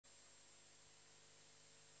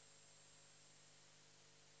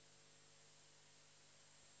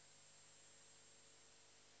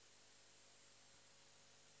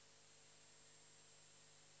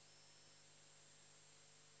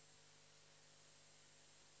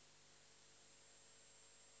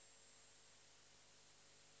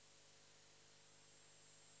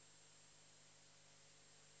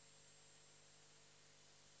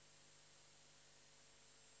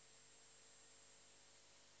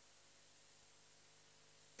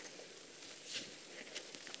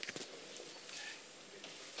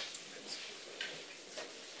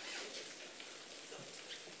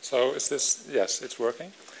So is this, yes, it's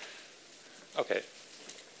working. Okay.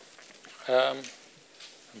 I'm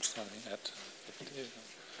starting at 50.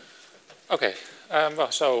 Okay,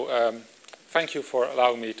 thank you for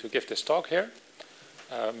allowing me to give this talk here.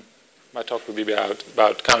 My talk will be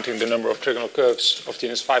about counting the number of trigonal curves of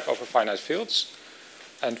genus 5 over finite fields.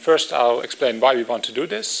 And first I'll explain why we want to do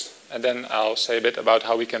this, and then I'll say a bit about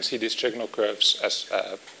how we can see these trigonal curves as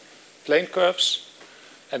plane curves.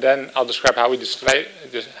 And then I'll describe how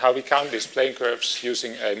we count these plane curves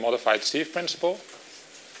using a modified sieve principle.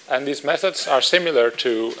 And these methods are similar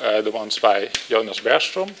to the ones by Jonas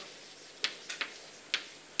Bergstrom,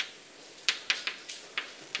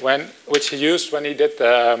 which he used when he did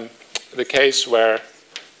the case where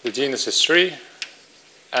the genus is 3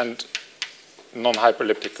 and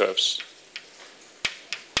non-hyperelliptic curves.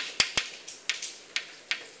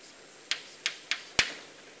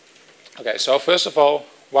 Okay, so first of all,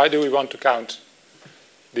 why do we want to count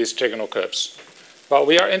these trigonal curves? Well,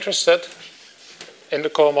 we are interested in the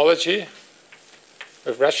cohomology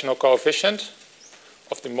with rational coefficient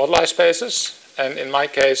of the moduli spaces, and in my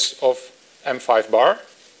case of M5 bar.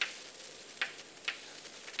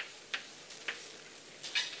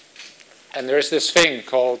 And there is this thing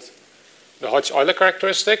called the Hodge-Euler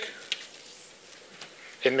characteristic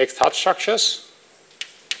in mixed Hodge structures.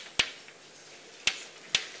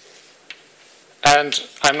 And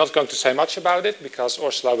I'm not going to say much about it because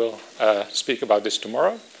Ursula will speak about this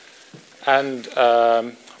tomorrow. And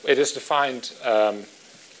it is defined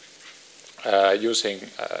using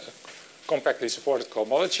compactly supported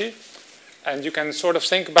cohomology. And you can sort of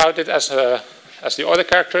think about it as the Euler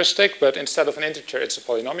characteristic, but instead of an integer, it's a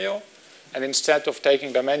polynomial. And instead of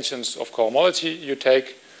taking dimensions of cohomology, you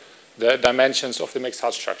take the dimensions of the mixed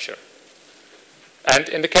Hodge structure. And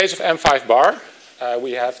in the case of M5 bar,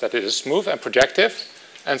 we have that it is smooth and projective.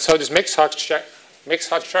 And so this mixed Hodge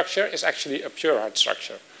structure is actually a pure Hodge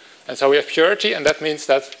structure. And so we have purity, and that means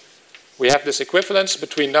that we have this equivalence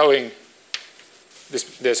between knowing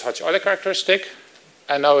this Hodge-Euler characteristic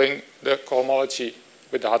and knowing the cohomology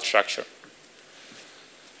with the Hodge structure.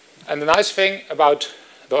 And the nice thing about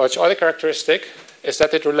the Hodge-Euler characteristic is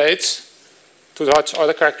that it relates to the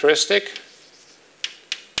Hodge-Euler characteristic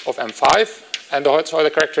of M5 and the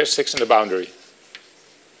Hodge-Euler characteristics in the boundary.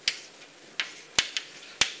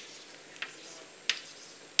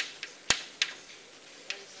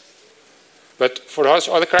 But for the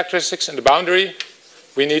Hodge-Euler characteristics in the boundary,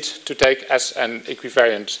 we need to take as an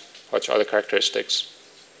equivariant Hodge-Euler characteristics.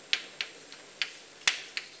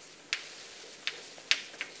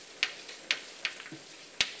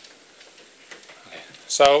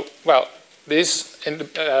 So, well, these as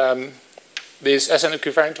an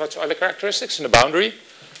equivariant Hodge-Euler characteristics in the boundary,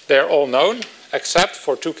 they're all known except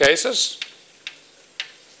for two cases,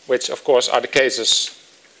 which of course are the cases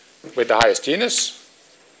with the highest genus.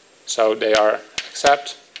 So they are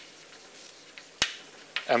except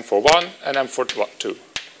M for 1 and M for 2.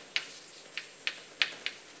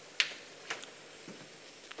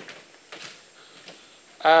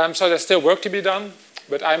 So there's still work to be done.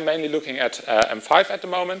 But I'm mainly looking at M5 at the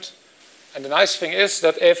moment. And the nice thing is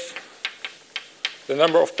that if the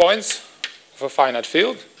number of points of a finite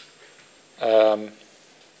field, so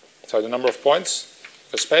the number of points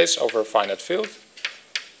of a space over a finite field,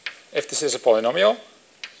 if this is a polynomial,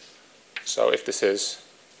 so if this is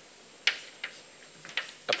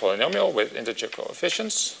a polynomial with integer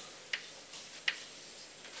coefficients,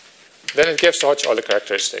 then it gives the Hodge-Euler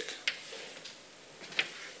characteristic.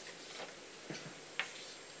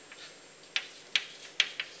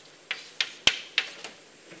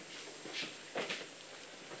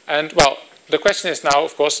 And, well, the question is now,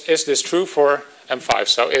 of course, is this true for M5?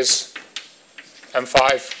 So is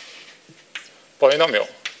M5 polynomial?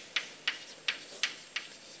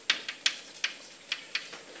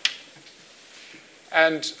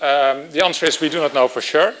 And the answer is we do not know for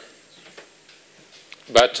sure.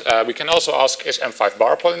 But we can also ask, is M5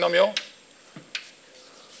 bar polynomial?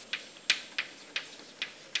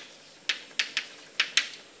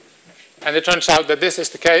 And it turns out that this is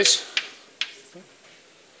the case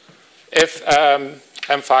if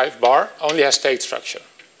M5 bar only has Tate structure.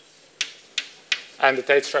 And the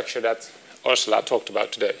Tate structure that Ursula talked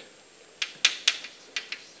about today.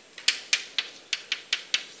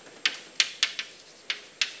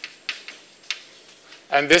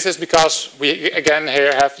 And this is because we, again,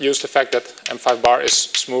 here have used the fact that M5 bar is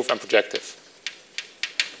smooth and projective.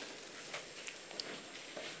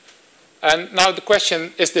 And now the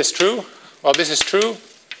question, is this true? Well, this is true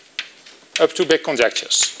up to big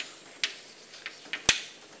conjectures.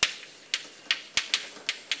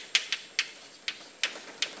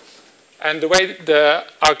 And the way the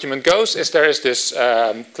argument goes is there is this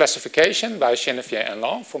classification by Geneviève and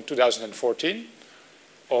Lang from 2014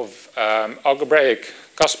 of algebraic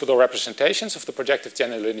cuspidal representations of the projective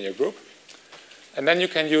general linear group. And then you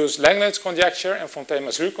can use Langlands conjecture and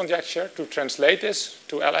Fontaine-Mazur conjecture to translate this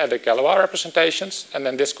to L-Galois representations, and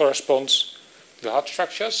then this corresponds to the Hut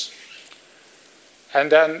structures.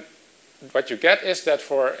 And then what you get is that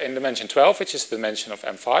for in dimension 12, which is the dimension of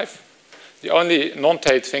M5, the only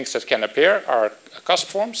non-Tate things that can appear are cusp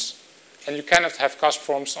forms, and you cannot have cusp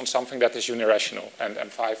forms on something that is unirational, and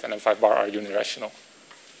M5 and M5 bar are unirational.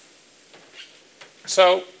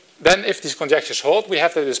 So then if these conjectures hold, we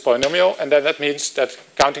have this polynomial, and then that means that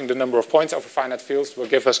counting the number of points over finite fields will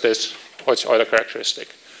give us this Cauchy-Euler characteristic.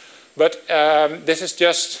 But this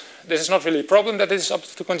is not really a problem that this is up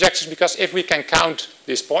to conjectures, because if we can count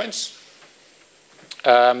these points,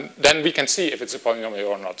 then we can see if it's a polynomial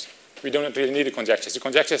or not. We don't really need the conjectures. The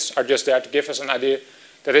conjectures are just there to give us an idea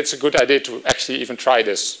that it's a good idea to actually even try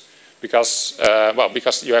this, because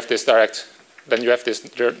because you have this then you have this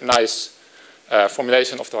nice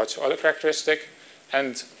formulation of the Cauchy-Euler characteristic,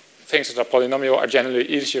 and things that are polynomial are generally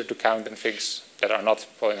easier to count than things that are not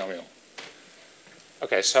polynomial.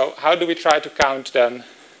 Okay, so how do we try to count then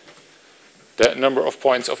the number of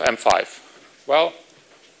points of M5? Well,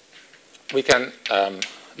 we can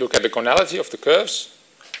look at the gonality of the curves.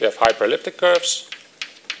 We have hyperelliptic curves.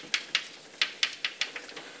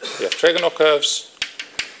 We have trigonal curves.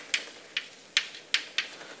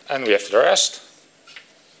 And we have the rest.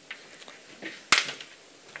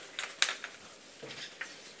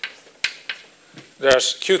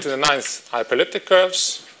 There's q to the 9th hyperelliptic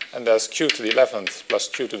curves, and there's q to the 11th plus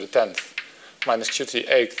q to the 10th minus q to the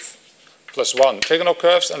 8th plus 1 trigonal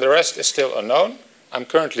curves, and the rest is still unknown. I'm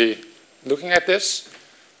currently looking at this,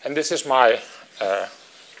 and this is my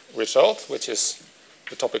result, which is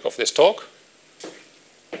the topic of this talk.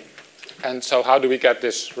 And so how do we get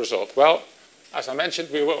this result? Well, as I mentioned,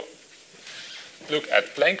 we will look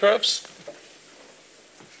at plane curves.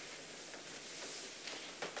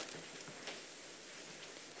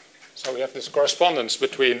 So we have this correspondence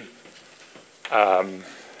between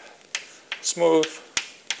smooth,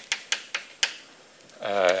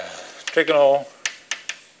 trigonal,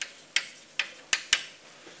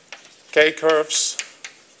 K curves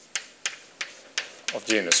of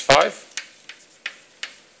genus 5.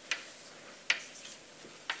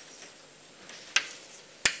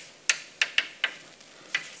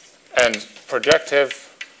 And projective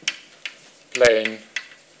plane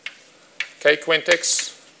K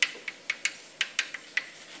quintics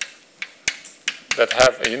that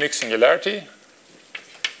have a unique singularity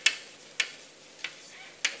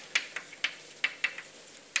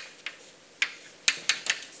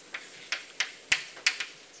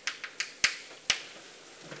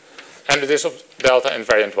and it is of delta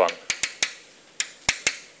invariant 1.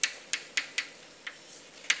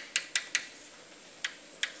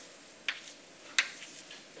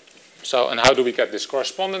 So, and how do we get this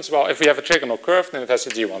correspondence? Well, if we have a trigonal curve, then it has a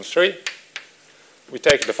G13. We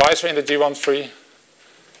take a divisor in the G13.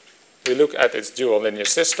 We look at its dual linear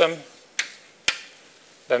system.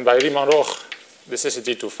 Then by Riemann-Roch, this is a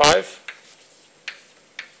G25.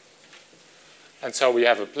 And so we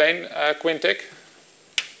have a plane quintic.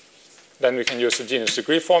 Then we can use the genus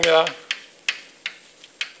degree formula.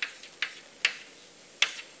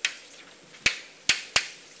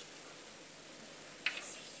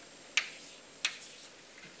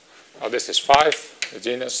 Oh, this is 5, the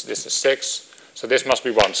genus, this is 6. So this must be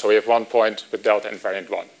 1. So we have 1 point with delta invariant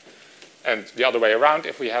 1. And the other way around,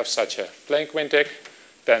 if we have such a plane quintic,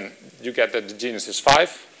 then you get that the genus is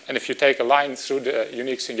 5. And if you take a line through the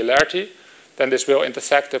unique singularity, then this will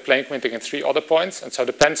intersect the plane quintic in 3 other points. And so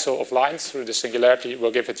the pencil of lines through the singularity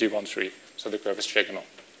will give it G13. So the curve is trigonal.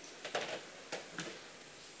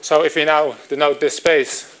 So if we now denote this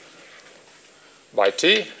space by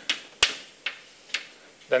T,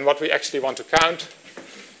 then what we actually want to count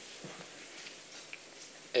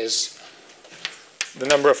is the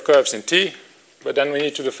number of curves in T, but then we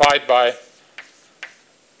need to divide by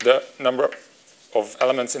the number of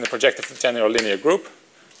elements in the projective general linear group,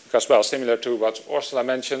 because, well, similar to what Ursula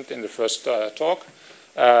mentioned in the first talk,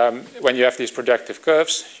 when you have these projective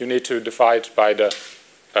curves, you need to divide by the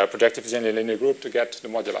projective general linear group to get the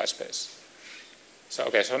moduli space. So,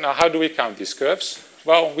 okay, so now how do we count these curves?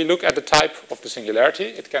 Well, we look at the type of the singularity.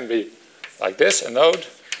 It can be like this, a node,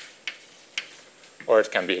 or it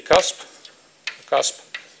can be a cusp.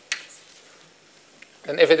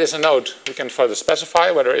 And if it is a node, we can further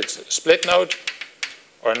specify whether it's a split node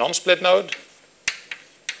or a non-split node.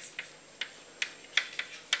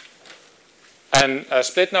 And a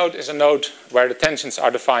split node is a node where the tensions are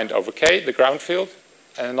defined over K, the ground field.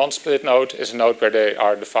 And a non-split node is a node where they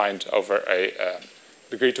are defined over a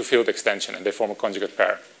degree to field extension, and they form a conjugate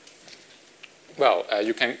pair. Well,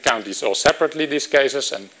 you can count these all separately, these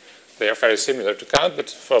cases, and they are very similar to count. But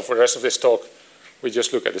for the rest of this talk, we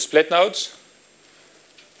just look at the split nodes.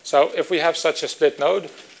 So if we have such a split node,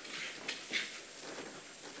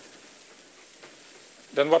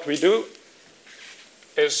 then what we do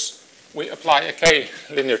is we apply a K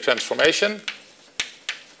linear transformation,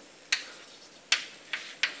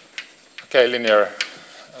 a K linear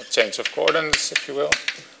change of coordinates, if you will,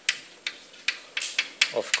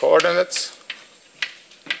 of coordinates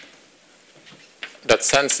that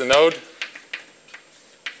sends the node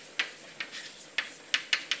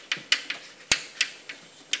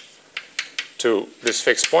to this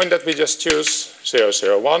fixed point that we just choose, 0,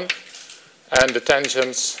 0, 1, and the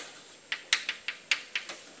tangents,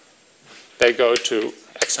 they go to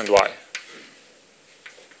x and y.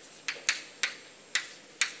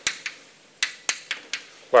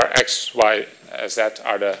 Where x, y, z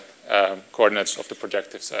are the coordinates of the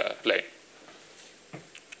projective plane.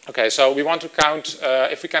 Okay, so we want to count,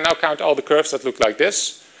 if we can now count all the curves that look like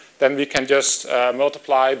this, then we can just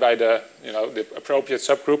multiply by the, the appropriate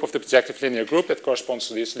subgroup of the projective linear group that corresponds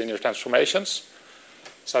to these linear transformations.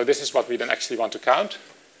 So this is what we then actually want to count.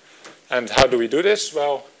 And how do we do this?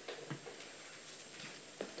 Well,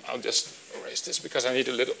 I'll just erase this because I need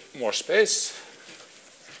a little more space.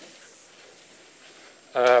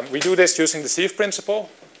 We do this using the sieve principle.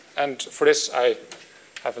 And for this, I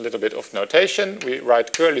have a little bit of notation. We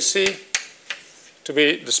write curly C to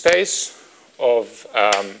be the space of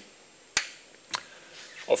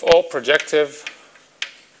all projective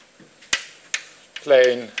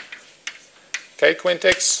plane K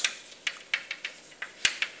quintics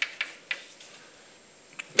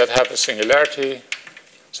that have a singularity.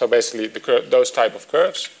 So basically, those type of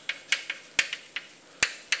curves,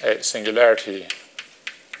 a singularity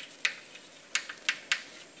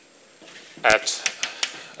at,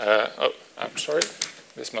 oh, I'm sorry,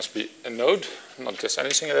 this must be a node, not just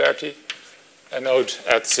any singularity, a node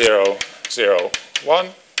at 0, 0, 1,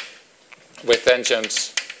 with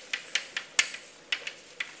tangents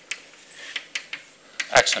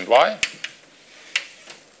x and y.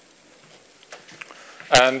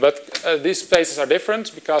 But these spaces are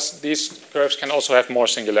different because these curves can also have more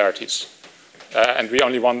singularities. And we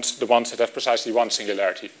only want the ones that have precisely one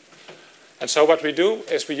singularity. And so what we do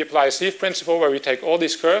is we apply a sieve principle where we take all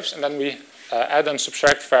these curves and then we add and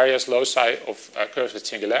subtract various loci of curves with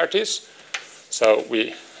singularities. So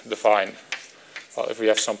we define, well, if we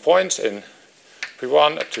have some points in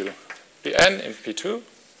P1 up to Pn in P2,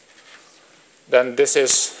 then this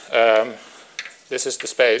is the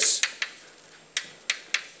space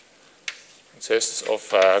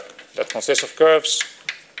that consists of curves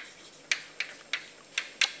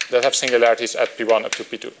that have singularities at P1 up to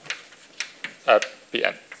P2,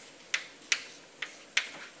 Pn.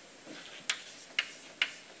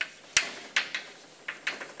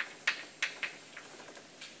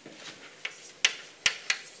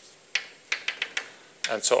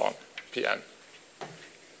 And so on, Pn.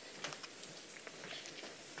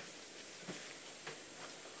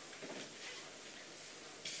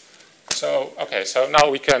 So, okay, so now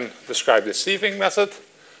we can describe the sieving method.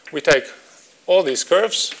 We take all these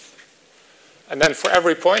curves, and then for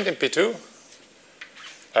every point in P2,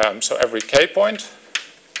 so every k point,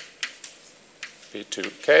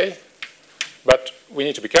 P2k, but we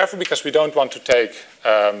need to be careful because we don't want to take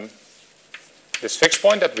this fixed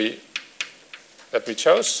point that we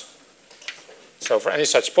chose. So for any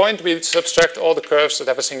such point, we subtract all the curves that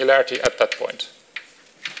have a singularity at that point.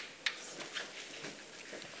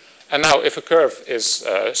 And now if a curve is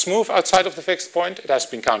smooth outside of the fixed point, it has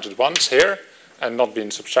been counted once here and not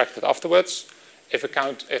been subtracted afterwards. If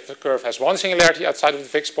a curve has one singularity outside of the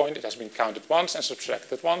fixed point, it has been counted once and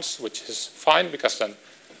subtracted once, which is fine because then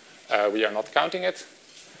we are not counting it.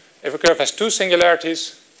 If a curve has two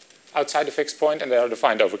singularities outside the fixed point and they are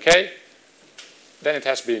defined over k, then it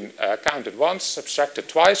has been counted once, subtracted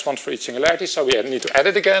twice, once for each singularity, so we need to add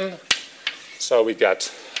it again. So we get,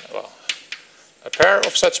 well, a pair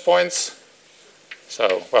of such points.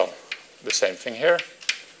 So, well, the same thing here.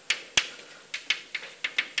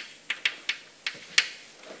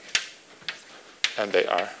 And they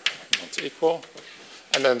are not equal.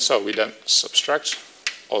 And then, so we then subtract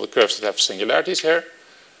all the curves that have singularities here.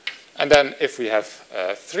 And then if we have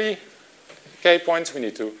 3 k points, we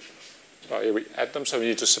need to, well, here we add them, so we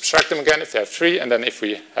need to subtract them again if they have 3. And then if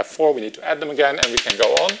we have 4, we need to add them again, and we can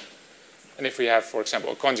go on. And if we have, for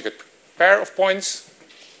example, a conjugate pair of points,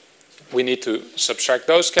 we need to subtract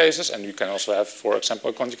those cases, and you can also have, for example,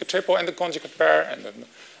 a conjugate triple and a conjugate pair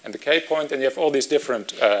and the k point, and you have all these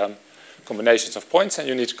different combinations of points, and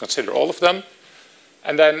you need to consider all of them.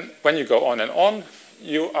 And then when you go on and on,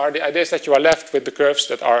 the idea is that you are left with the curves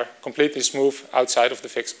that are completely smooth outside of the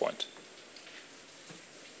fixed point.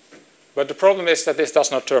 But the problem is that this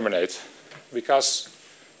does not terminate, because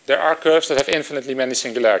there are curves that have infinitely many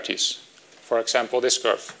singularities. For example, this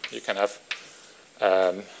curve. You can have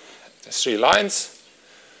 3 lines,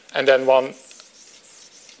 and then one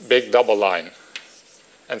big double line.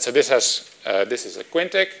 And so this is a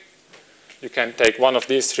quintic. You can take one of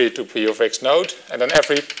these 3 to P of X node, and then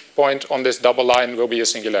every point on this double line will be a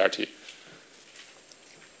singularity.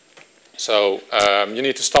 So you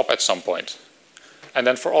need to stop at some point. And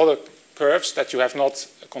then for all the curves that you have not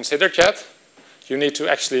considered yet, you need to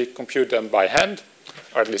actually compute them by hand,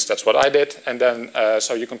 or at least that's what I did. And then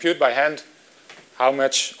so you compute by hand how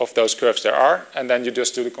much of those curves there are, and then you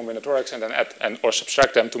just do the combinatorics and then add or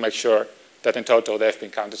subtract them to make sure that in total they've been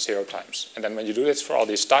counted 0 times. And then when you do this for all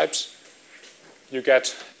these types, you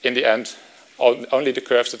get, in the end, only the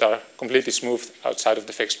curves that are completely smooth outside of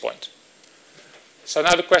the fixed point. So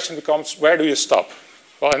now the question becomes, where do you stop?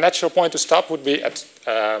 Well, a natural point to stop would be at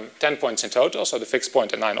 10 points in total, so the fixed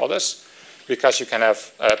point and 9 others, because you can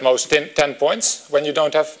have at most 10 points when you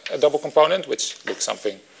don't have a double component, which looks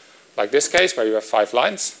something like this case, where you have 5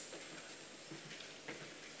 lines.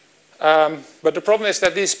 But the problem is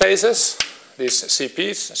that these spaces, these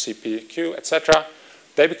CPs, CPQ, etc.,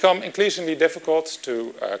 they become increasingly difficult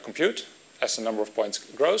to compute as the number of points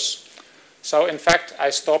grows. So in fact, I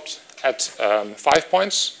stopped at 5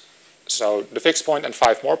 points. So the fixed point and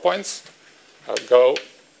 5 more points. I'll go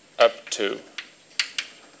up to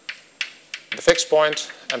the fixed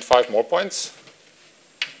point and 5 more points.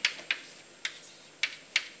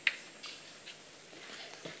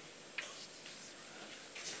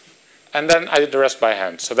 And then I did the rest by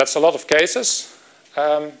hand. So that's a lot of cases.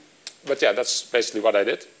 But yeah, that's basically what I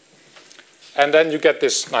did. And then you get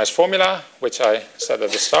this nice formula, which I said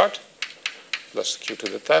at the start. Plus q to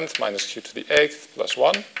the 10th minus q to the 8th plus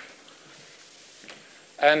 1.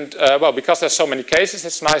 And well, because there's so many cases,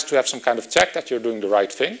 it's nice to have some kind of check that you're doing the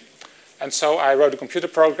right thing. And so I wrote a computer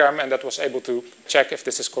program, and that was able to check if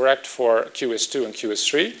this is correct for q is 2 and q is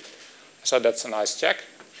 3. So that's a nice check.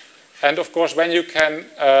 And of course, when you can,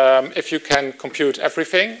 if you can compute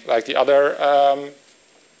everything, like the other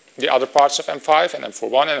parts of M5 and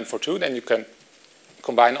M41 and M42, then you can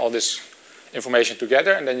combine all this information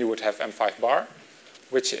together, and then you would have M5 bar,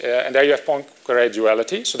 which and there you have Poincare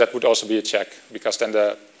duality. So that would also be a check, because then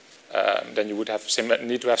then you would have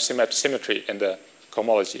need to have symmetry in the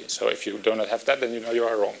cohomology. So if you do not have that, then you know you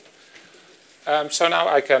are wrong. So now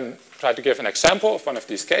I can try to give an example of one of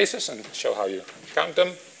these cases and show how you count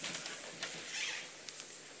them.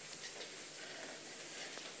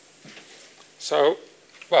 So,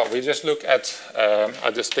 well, we just look at,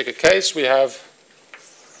 I'll just pick a case.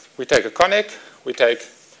 We take a conic, we take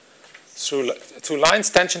through 2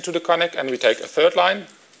 lines tension to the conic, and we take a 3rd line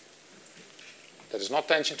that is not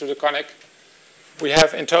tension to the conic. We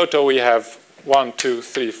have, in total, we have 1, 2,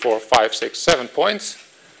 3, 4, 5, 6, 7 points.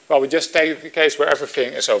 Well, we just take the case where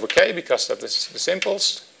everything is over k, because that is the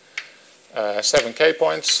simplest. 7 k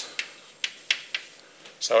points.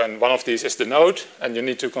 So, and one of these is the node, and you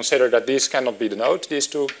need to consider that these cannot be the node, these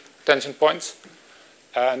 2 tension points.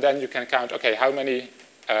 And then you can count, okay, how many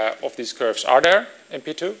of these curves are there in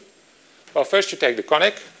P2? Well, first you take the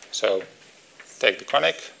conic, so take the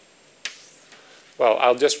conic. Well,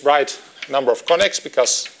 I'll just write number of conics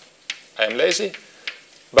because I am lazy.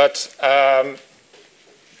 But the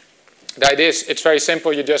idea is, it's very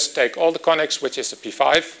simple. You just take all the conics, which is a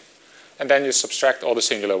P5, and then you subtract all the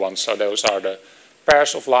singular ones. So those are the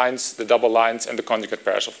pairs of lines, the double lines, and the conjugate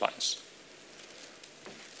pairs of lines.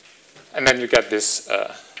 And then you get this,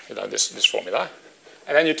 this formula.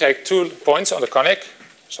 And then you take 2 points on the conic.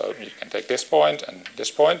 So you can take this point and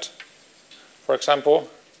this point, for example.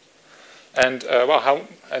 And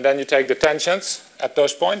and then you take the tensions at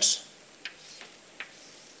those points.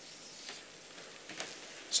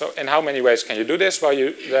 So in how many ways can you do this? Well,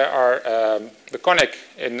 there are the conic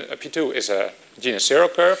in P2 is a genus 0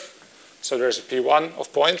 curve. So there's a P1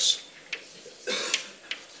 of points.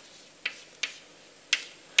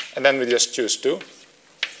 And then we just choose 2.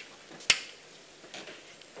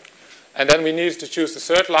 And then we need to choose the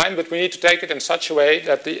 3rd line, but we need to take it in such a way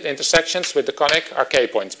that the intersections with the conic are k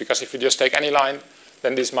points, because if you just take any line,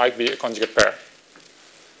 then this might be a conjugate pair.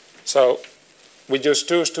 So we just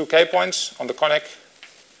choose 2 k points on the conic,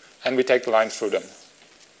 and we take the line through them.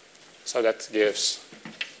 So that gives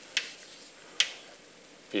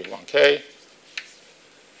P1k.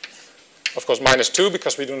 Of course, -2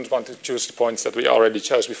 because we don't want to choose the points that we already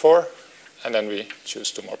chose before. And then we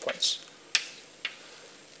choose 2 more points.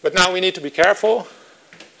 But now we need to be careful,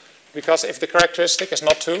 because if the characteristic is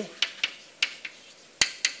not 2,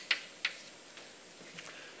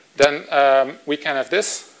 then we can have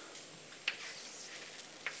this.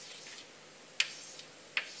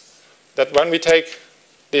 That when we take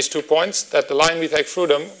these 2 points, that the line we take through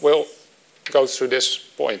them will go through this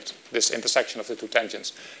point, this intersection of the 2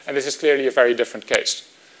 tangents. And this is clearly a very different case.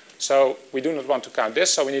 So we do not want to count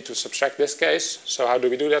this, so we need to subtract this case. So how do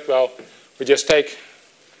we do that? Well, we just take,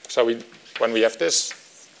 when we have this,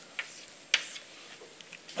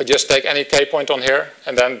 we just take any k point on here,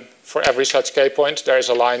 and then for every such k point, there is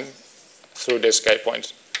a line through this k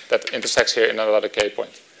point that intersects here in another k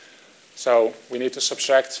point. So we need to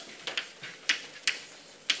subtract,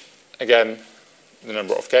 again, the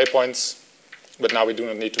number of k points, but now we do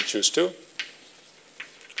not need to choose 2.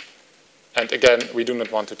 And again, we do not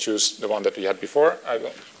want to choose the one that we had before.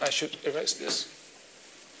 I should erase this.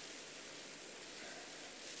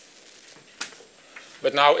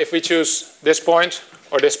 But now if we choose this point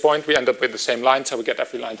or this point, we end up with the same line, so we get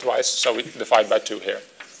every line twice, so we divide by 2 here.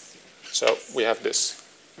 So we have this.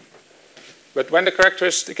 But when the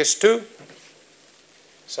characteristic is 2,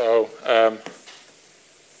 so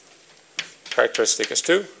characteristic is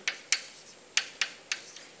 2,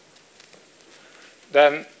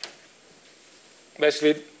 then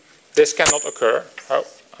basically this cannot occur. Oh,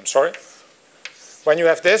 I'm sorry. When you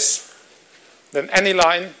have this, then any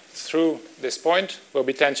line through this point will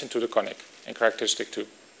be tangent to the conic in characteristic 2.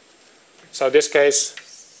 So this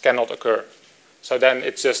case cannot occur. So then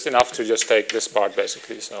it's just enough to just take this part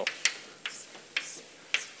basically. So,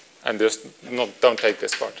 and just don't take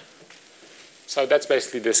this part. So that's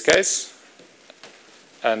basically this case.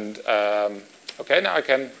 And okay, now I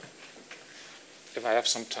can, if I have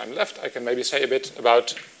some time left, I can maybe say a bit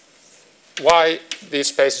about why these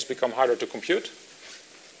spaces become harder to compute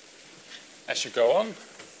as you go on.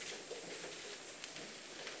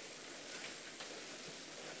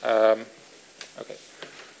 Okay,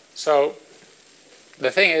 so the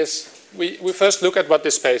thing is, we first look at what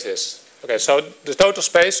this space is. Okay, so the total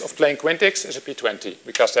space of plane quintics is a P20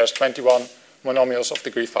 because there's 21 monomials of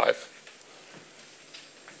degree 5.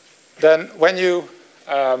 Then when you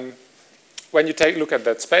take a look at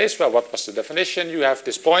that space, well, what was the definition? You have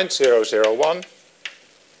this point 0, 0, 1.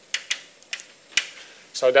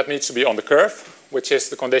 So that needs to be on the curve, which is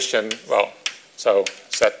the condition, well, so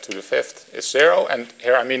z to the 5th is 0, and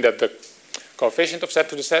here I mean that the coefficient of z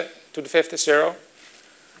to the 5th is 0.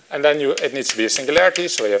 And then it needs to be a singularity,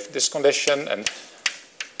 so you have this condition and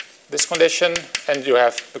this condition, and you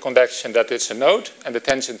have the condition that it's a node, and the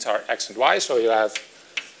tangents are x and y, so you have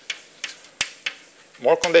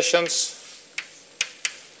more conditions.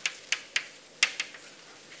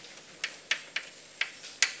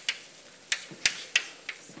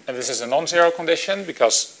 And this is a non-zero condition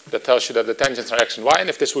because that tells you that the tangents are x and y, and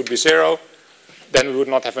if this would be 0, then we would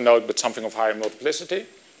not have a node but something of higher multiplicity.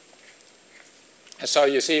 And so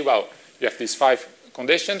you see, well, you have these 5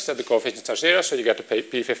 conditions that the coefficients are 0, so you get a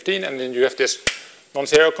P15, and then you have this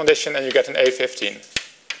non-zero condition and you get an A15.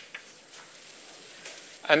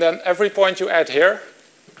 And then every point you add here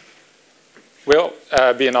will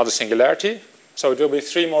be another singularity, so it will be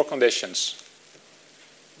 3 more conditions.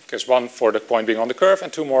 Because 1 for the point being on the curve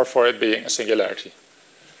and 2 more for it being a singularity.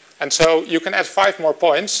 And so you can add 5 more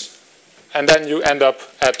points, and then you end up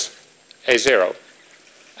at A0.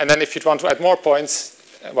 And then if you want to add more points,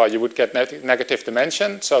 well, you would get negative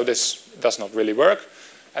dimension, so this does not really work.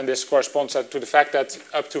 And this corresponds to the fact that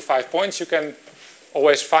up to 5 points, you can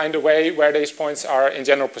always find a way where these points are in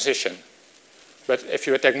general position. But if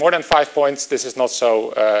you take more than 5 points, this is not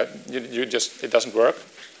so, it doesn't work.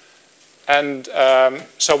 And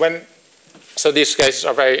so these cases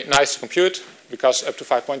are very nice to compute because up to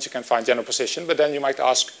 5 points you can find general position. But then you might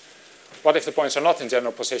ask, what if the points are not in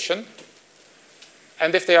general position?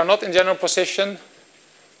 And if they are not in general position,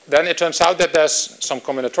 then it turns out that there's some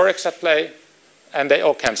combinatorics at play, and they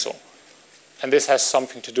all cancel. And this has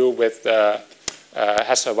something to do with the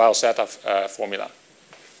Hesse-Weil-Zeta formula,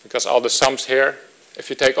 because all the sums here. If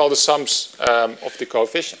you take all the sums of the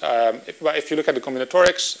coefficient, if you look at the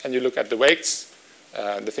combinatorics and you look at the weights,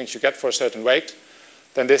 the things you get for a certain weight,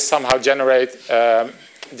 then this somehow generates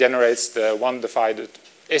the 1 divided,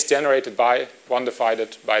 is generated by 1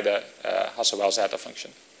 divided by the Hesse-Weil-Zeta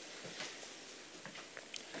function.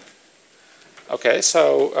 Okay,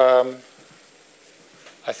 so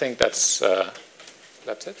I think that's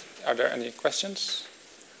it. Are there any questions?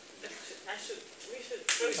 We should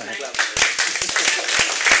Really